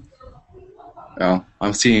 Nope. No,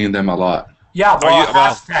 I'm seeing them a lot. Yeah,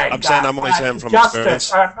 hashtag, I'm only saying from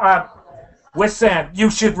Justice, experience. With Sam, you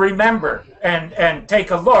should remember and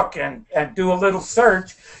take a look and do a little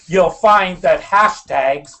search. You'll find that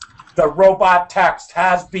hashtags, the robot text,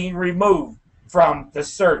 has been removed from the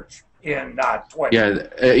search in Twitter.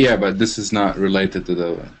 Yeah, but this is not related to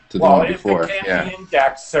the one before. It can't be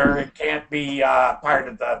indexed, sir. It can't be part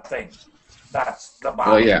of the thing. That's the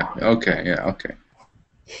bottom line. Okay.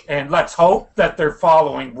 And let's hope that they're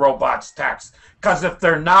following robots text. Because if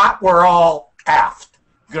they're not, we're all effed.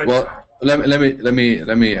 Good. Well, let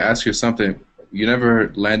me ask you something. You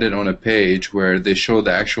never landed on a page where they show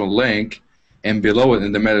the actual link, and below it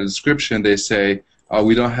in the meta description they say, "Oh,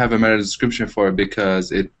 we don't have a meta description for it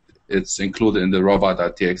because it's included in the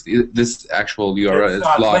robot.txt." This actual URL is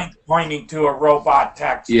blocked. Link pointing to a robot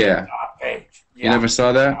text page. Yeah. You never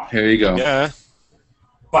saw that? Here you go. Yeah.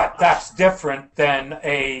 But that's different than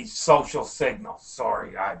a social signal.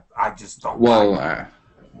 Sorry, I just don't. Wow.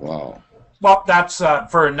 Well, that's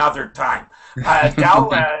for another time.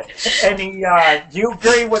 Del, you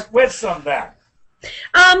agree with Wisdom then?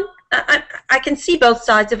 I can see both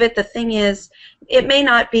sides of it. The thing is,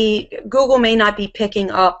 Google may not be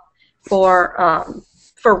picking up for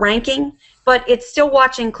ranking, but it's still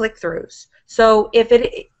watching click-throughs. So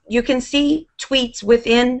you can see tweets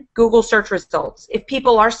within Google search results. If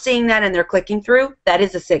people are seeing that and they're clicking through, that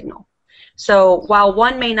is a signal. So while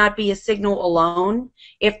one may not be a signal alone,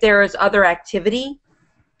 if there is other activity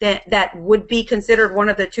that would be considered one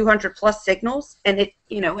of the 200 plus signals, and it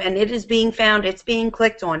is being found, it's being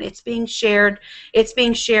clicked on, it's being shared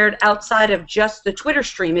outside of just the Twitter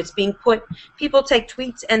stream. It's being people take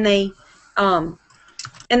tweets and they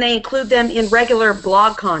include them in regular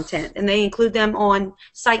blog content, and they include them on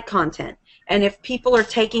site content. And if people are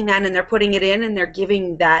taking that and they're putting it in and they're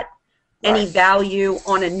giving that any value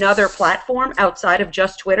on another platform outside of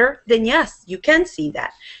just Twitter, then yes, you can see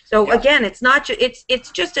that. So again, it's not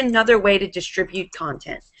it's just another way to distribute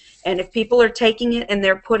content. And if people are taking it and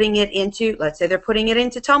they're putting it into, let's say they're putting it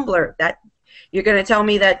into Tumblr, that you're going to tell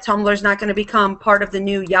me that Tumblr's not going to become part of the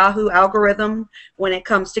new Yahoo algorithm when it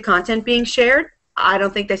comes to content being shared? I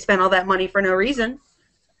don't think they spent all that money for no reason.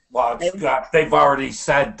 Well, they've already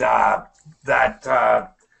said that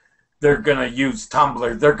they're going to use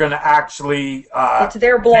Tumblr. They're going to actually it's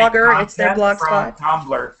their blogger, it's their blog spot.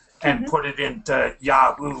 Tumblr and put it into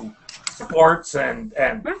Yahoo Sports and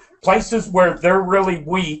places where they're really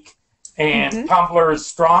weak, and Tumblr is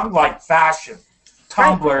strong, like fashion.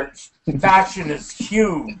 Fashion is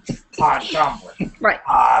huge on Tumblr. Right.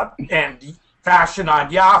 And fashion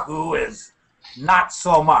on Yahoo is not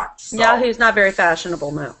so much. So. Yahoo's not very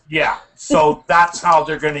fashionable, no. Yeah, so that's how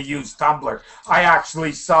they're going to use Tumblr. I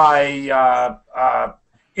actually saw a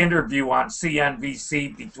interview on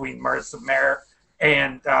CNBC between Marissa Mayer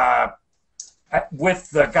and with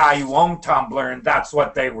the guy who owned Tumblr, and that's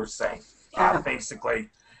what they were saying, basically.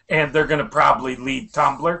 And they're going to probably lead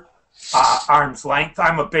Tumblr arm's length.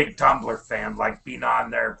 I'm a big Tumblr fan, like been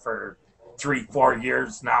on there for 3-4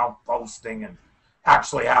 years now, posting and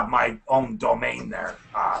actually have my own domain there.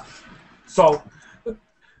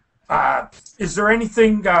 Is there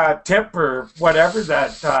anything, tip or whatever,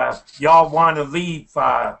 that y'all want to leave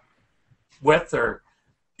with, or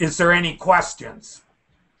is there any questions?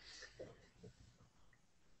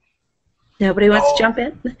 Nobody wants to jump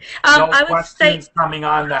in? No I would questions say coming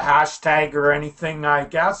on the hashtag or anything, I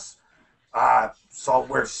guess. So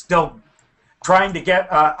we're still trying to get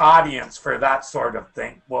an audience for that sort of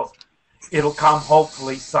thing. Well, it'll come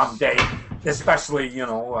hopefully someday, especially,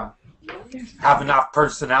 have enough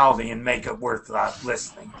personality and make it worth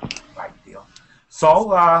listening. Right deal.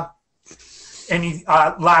 So, any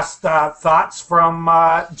last thoughts from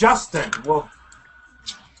Justin? Well,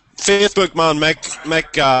 Facebook, man,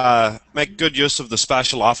 make good use of the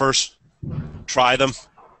special offers. Try them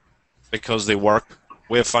because they work.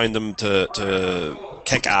 We have found them to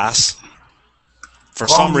kick ass. For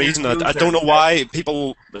some reason, I don't know why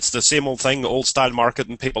people. It's the same old thing, old style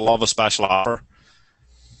marketing. People love a special offer.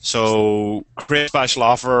 So create a special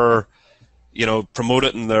offer, promote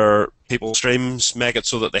it in their people's streams, make it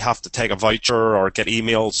so that they have to take a voucher or get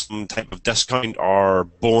emailed some type of discount or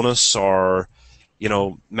bonus, or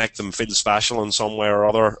make them feel special in some way or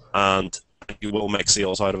other, and you will make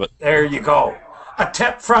sales out of it. There you go. A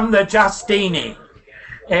tip from the Justini.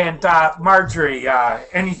 And Marjorie,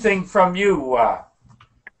 anything from you?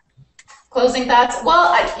 Closing thoughts?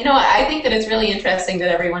 Well, I think that it's really interesting that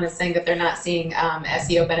everyone is saying that they're not seeing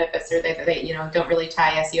SEO benefits, or they don't really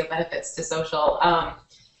tie SEO benefits to social.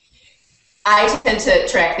 I tend to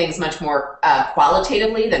track things much more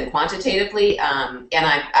qualitatively than quantitatively, and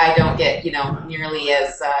I don't get nearly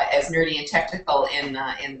as nerdy and technical in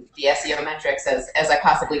the SEO metrics as I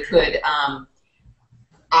possibly could.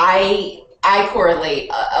 I correlate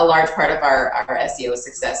a large part of our SEO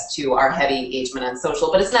success to our heavy engagement on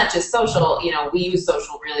social, but it's not just social. We use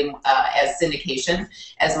social really as syndication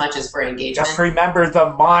as much as for engagement. Just remember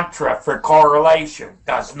the mantra for correlation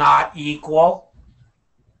does not equal.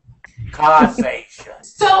 Causation.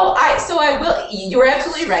 So I will. You're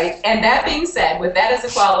absolutely right. And that being said, with that as a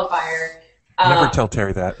qualifier, Never tell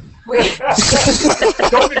Terry that.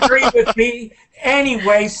 Don't agree with me.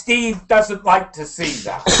 Anyway, Steve doesn't like to see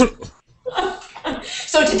that.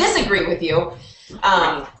 So to disagree with you,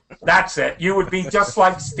 that's it. You would be just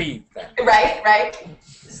like Steve then. Right.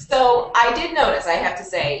 So I did notice, I have to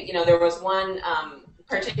say, there was one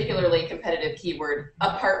particularly competitive keyword,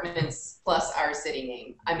 apartments plus our city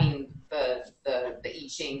name. I mean, the I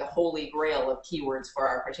Ching, the holy grail of keywords for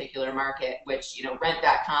our particular market, which,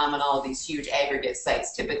 rent.com and all of these huge aggregate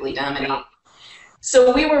sites typically dominate. Yeah.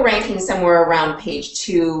 So we were ranking somewhere around page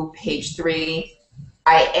 2, page 3.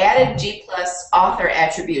 I added G+ author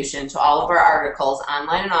attribution to all of our articles,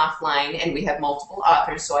 online and offline, and we have multiple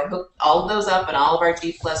authors, so I hooked all of those up and all of our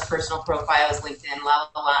G+ personal profiles, LinkedIn, la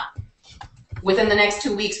la la. Within the next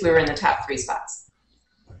 2 weeks, we were in the top 3 spots.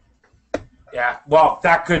 Yeah, well,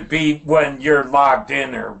 that could be when you're logged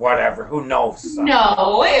in or whatever. Who knows?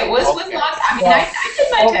 No, it was with logged. I mean, I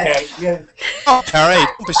did my test. Yeah. Oh, Terry,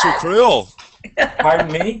 don't be so cruel.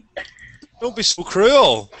 Pardon me? Don't be so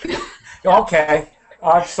cruel. Okay,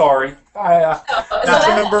 I'm sorry.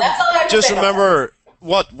 Just remember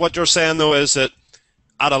what you're saying, though, is that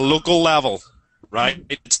at a local level, right,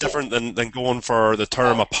 it's different than going for the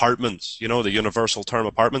term apartments, the universal term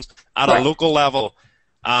apartments. At a local level,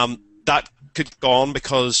 that could go on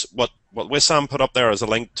because what Wissam put up there is a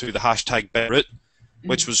link to the hashtag Beirut,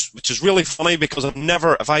 which is really funny because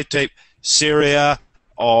if I type Syria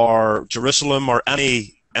or Jerusalem or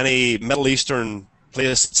any Middle Eastern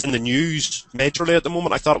place that's in the news majorly at the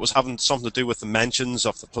moment, I thought it was having something to do with the mentions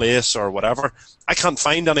of the place or whatever. I can't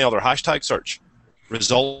find any other hashtag search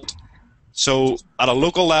result. So at a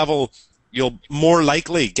local level, you'll more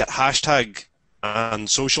likely get hashtag and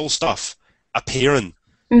social stuff appearing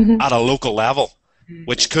at a local level,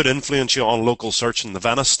 which could influence you on local search and the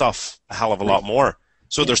Venice stuff a hell of a lot more.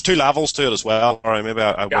 So there's 2 levels to it as well. Or maybe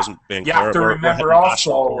I wasn't being clear. You have to remember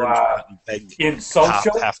also in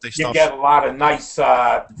social, you get a lot of nice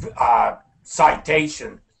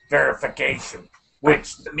citation verification,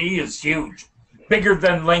 which to me is huge. Bigger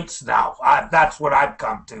than links now. That's what I've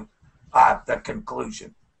come to, the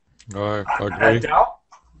conclusion. I agree. Adele?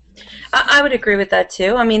 I would agree with that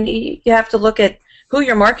too. I mean, you have to look at who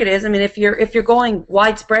your market is. I mean, if you're going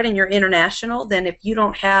widespread and you're international, then if you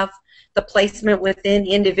don't have the placement within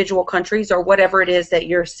individual countries or whatever it is that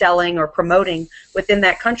you're selling or promoting within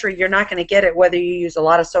that country, you're not going to get it whether you use a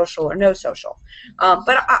lot of social or no social.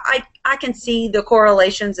 But I can see the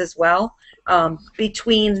correlations as well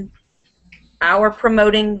between our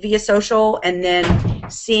promoting via social and then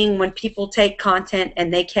seeing when people take content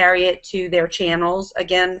and they carry it to their channels,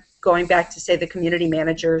 again, going back to, say, the community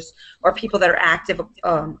managers or people that are active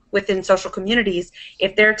within social communities,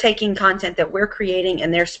 if they're taking content that we're creating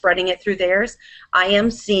and they're spreading it through theirs, I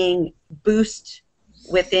am seeing boost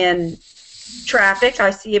within traffic.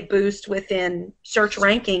 I see a boost within search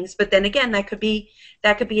rankings, but then again, that could be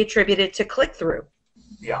attributed to click-through.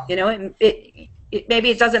 Yeah. Maybe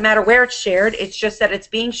it doesn't matter where it's shared. It's just that it's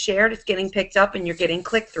being shared, it's getting picked up, and you're getting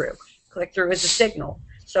click-through. Click-through is a signal.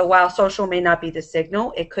 So while social may not be the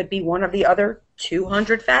signal, it could be one of the other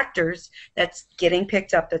 200 factors that's getting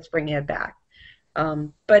picked up that's bringing it back.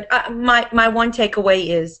 But my one takeaway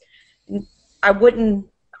is I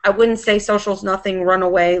wouldn't say social's nothing, run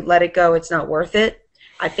away, let it go, it's not worth it.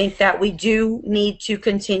 I think that we do need to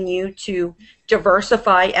continue to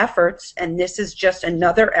diversify efforts, and this is just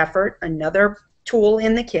another effort, another tool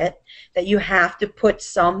in the kit that you have to put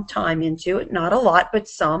some time into it, not a lot, but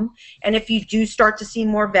some. And if you do start to see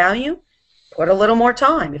more value, put a little more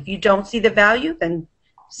time. If you don't see the value, then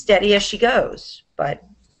steady as she goes. But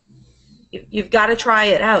you've got to try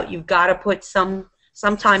it out. You've got to put some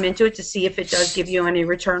time into it to see if it does give you any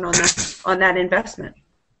return on that investment.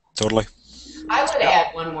 Totally. I would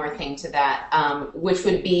add one more thing to that, which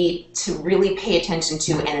would be to really pay attention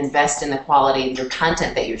to and invest in the quality of your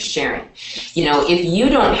content that you're sharing. If you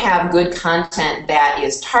don't have good content that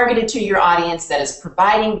is targeted to your audience, that is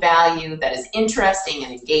providing value, that is interesting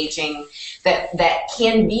and engaging, that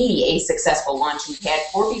can be a successful launching pad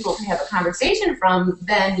for people to have a conversation from,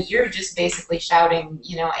 then you're just basically shouting,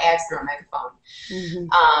 ads through a megaphone.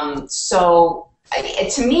 Mm-hmm. So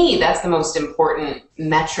to me, that's the most important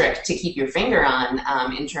metric to keep your finger on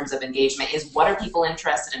in terms of engagement is what are people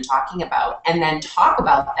interested in talking about, and then talk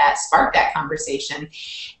about that, spark that conversation,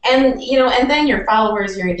 and and then your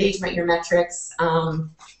followers, your engagement, your metrics.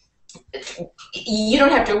 You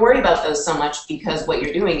don't have to worry about those so much because what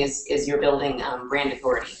you're doing is you're building brand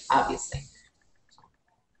authority, obviously.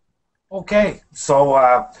 Okay,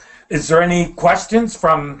 so is there any questions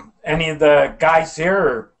from any of the guys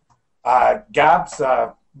here, Gab's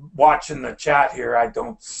watching the chat here. I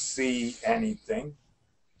don't see anything.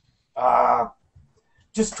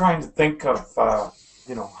 Just trying to think of,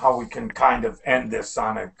 how we can kind of end this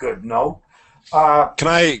on a good note. Can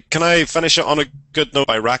I finish it on a good note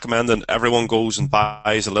by recommending everyone goes and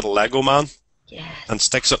buys a little Lego man and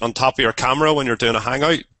sticks it on top of your camera when you're doing a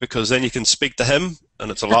hangout, because then you can speak to him and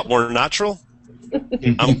it's a lot more natural.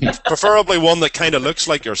 And preferably one that kind of looks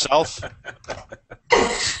like yourself.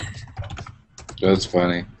 That's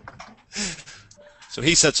funny. So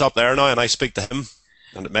he sits up there now and I speak to him,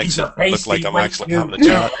 and it makes He's it look like I'm actually having a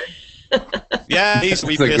chat. Yeah, he's a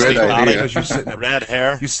wee That's a pasty great laddie idea. Because you're sitting, red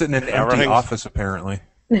hair. you're sitting in an empty Everything. office, apparently.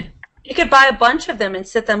 You could buy a bunch of them and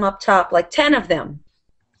sit them up top, like 10 of them.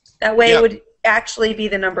 That way it would actually be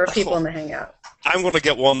the number of people in the hangout. I'm going to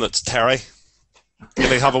get one that's Terry.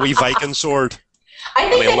 He'll have a wee Viking sword. I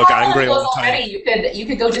think They'll they look have angry those all the time. already. You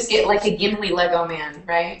could go just get like a Gimli Lego man,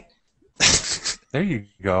 right? There you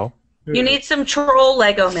go. You need some troll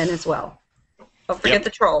Lego men as well. Don't forget the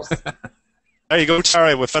trolls. There you go,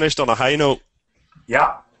 Terry. We finished on a high note.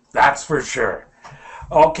 Yeah, that's for sure.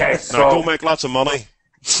 Okay, Now so go make lots of money.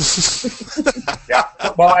 yeah.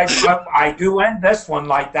 Well, I do end this one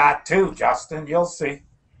like that too, Justin. You'll see.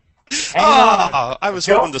 Hang on. I was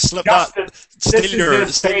hoping to slip Justin, that. this is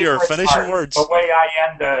his Steal your favorite finishing part, words. the way I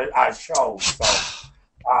end a show.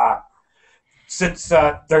 So, since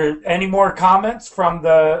there are any more comments from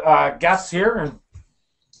the guests here, and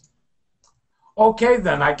okay,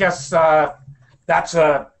 then I guess that's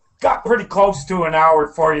got pretty close to an hour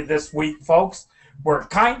for you this week, folks. We're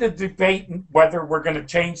kind of debating whether we're going to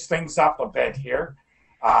change things up a bit here.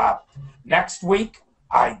 Next week,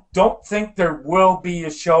 I don't think there will be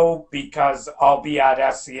a show because I'll be at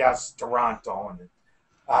SES Toronto, and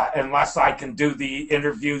unless I can do the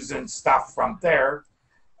interviews and stuff from there,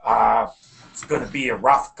 it's going to be a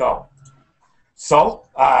rough go. So,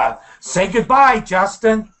 say goodbye,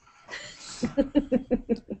 Justin.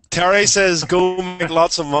 Terry says, go make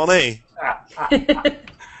lots of money.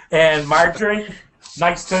 And Marjorie,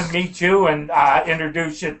 nice to meet you and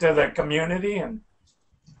introduce you to the community. And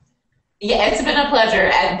Yeah, it's been a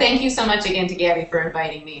pleasure. And thank you so much again to Gabby for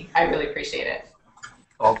inviting me. I really appreciate it.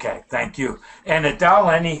 okay, thank you. And Adele,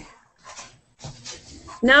 any?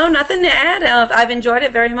 No, nothing to add. I've enjoyed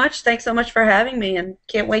it very much. Thanks so much for having me, and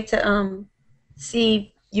can't wait to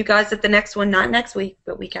see you guys at the next one, not next week,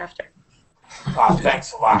 but week after.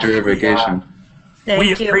 Thanks a lot. Enjoy your vacation. Thank We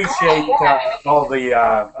you. appreciate all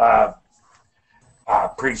the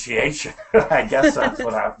appreciation. I guess that's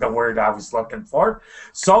what the word I was looking for.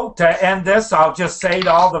 So to end this, I'll just say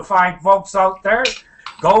to all the fine folks out there,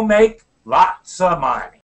 go make lots of money.